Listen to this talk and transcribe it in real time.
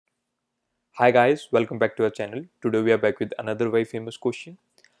Hi guys, welcome back to our channel. Today we are back with another very famous question.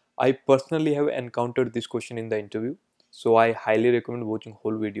 I personally have encountered this question in the interview, so I highly recommend watching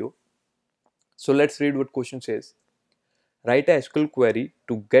whole video. So let's read what question says. Write a SQL query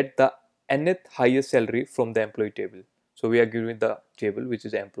to get the nth highest salary from the employee table. So we are given the table which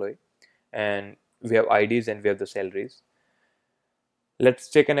is employee, and we have IDs and we have the salaries. Let's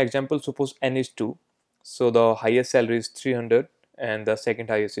take an example. Suppose n is 2, so the highest salary is 300 and the second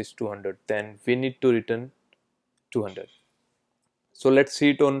highest is 200. Then we need to return 200. So let's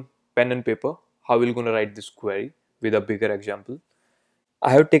see it on pen and paper how we're going to write this query with a bigger example.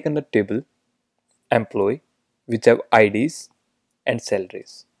 I have taken the table employee which have IDs and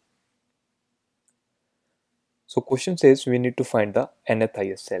salaries. So question says we need to find the nth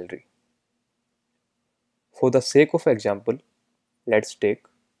highest salary. For the sake of example, let's take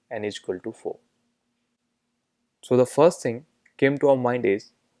n is equal to 4. So the first thing came to our mind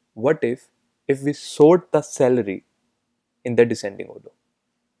is, what if we sort the salary in the descending order?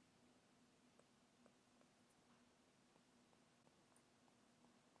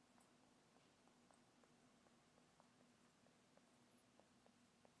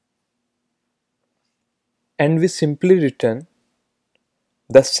 And we simply return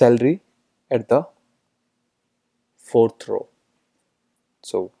the salary at the fourth row.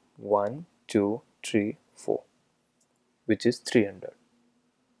 So 1, 2, 3, 4, which is 300.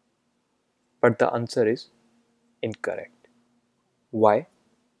 But the answer is incorrect. Why?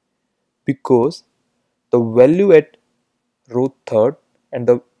 Because the value at row third and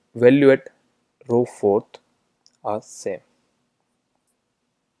the value at row fourth are same.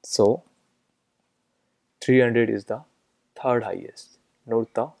 So 300 is the third highest,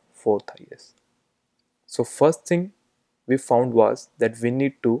 not the fourth highest. So first thing we found was that we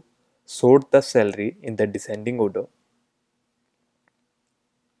need to sort the salary in the descending order.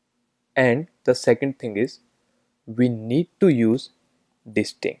 And the second thing is we need to use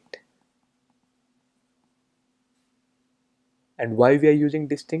distinct. And why we are using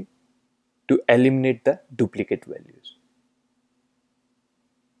distinct? To eliminate the duplicate values.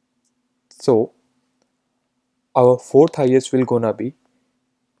 So our fourth highest will gonna be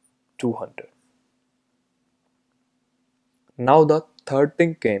 200. Now the third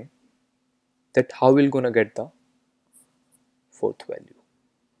thing came, that how we're gonna get the fourth value.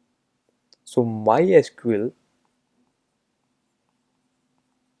 So MySQL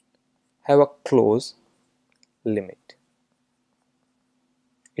have a close limit.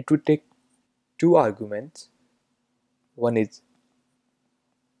 It would take two arguments. One is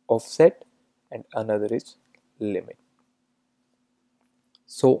offset and another is limit.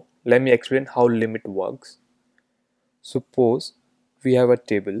 So let me explain how limit works. Suppose we have a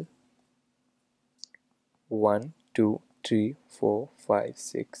table 1, 2, 3, 4, 5,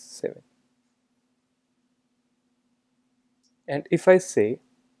 6, 7. And if I say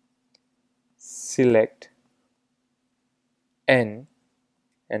select n,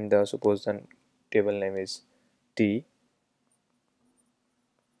 and suppose the table name is T,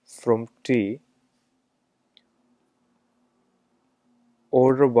 from T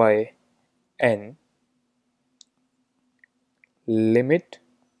order by n, limit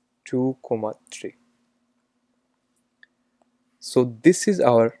 2, 3. So this is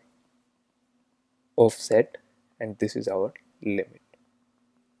our offset and this is our limit.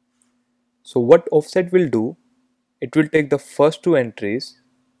 So what offset will do, it will take the first two entries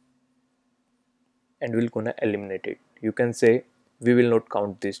and we're gonna eliminate it. You can say we will not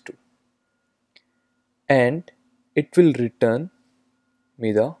count these two, and it will return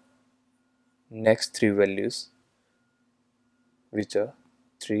me the next three values, which are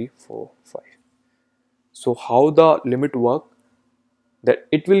 3, 4, 5. So how the limit work, that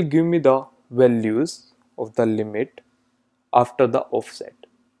it will give me the values of the limit after the offset.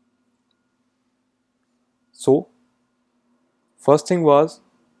 So first thing was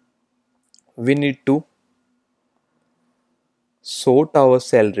we need to sort our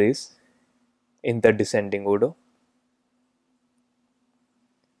salaries in the descending order.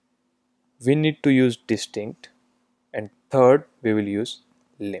 We need to use distinct, and third we will use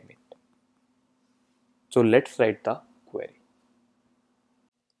limit. So let's write the query.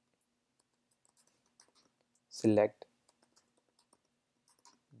 Select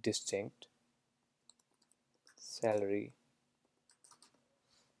distinct salary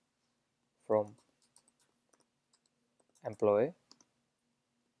from employee,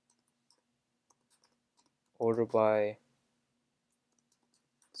 order by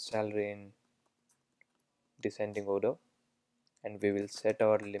salary in descending order, and we will set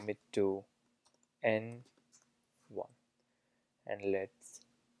our limit to n1, and let's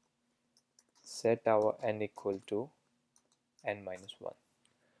set our n equal to n minus 1.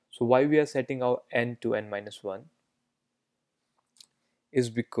 So why we are setting our n to n minus 1 is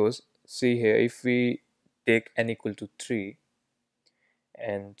because, see here, if we take n equal to 3,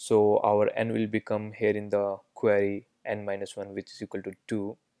 and so our n will become here in the query n minus 1, which is equal to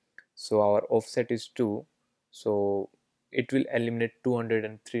 2. So our offset is 2, so it will eliminate 200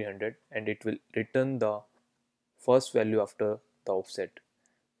 and 300, and it will return the first value after the offset,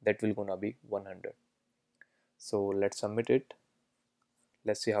 that will gonna be 100. So let's submit it.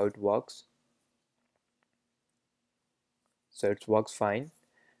 Let's see how it works. So it works fine,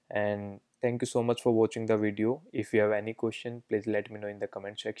 and thank you so much for watching the video. If you have any question, please let me know in the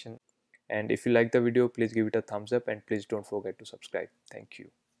comment section, and if you like the video, please give it a thumbs up, and please don't forget to subscribe. Thank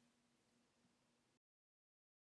you.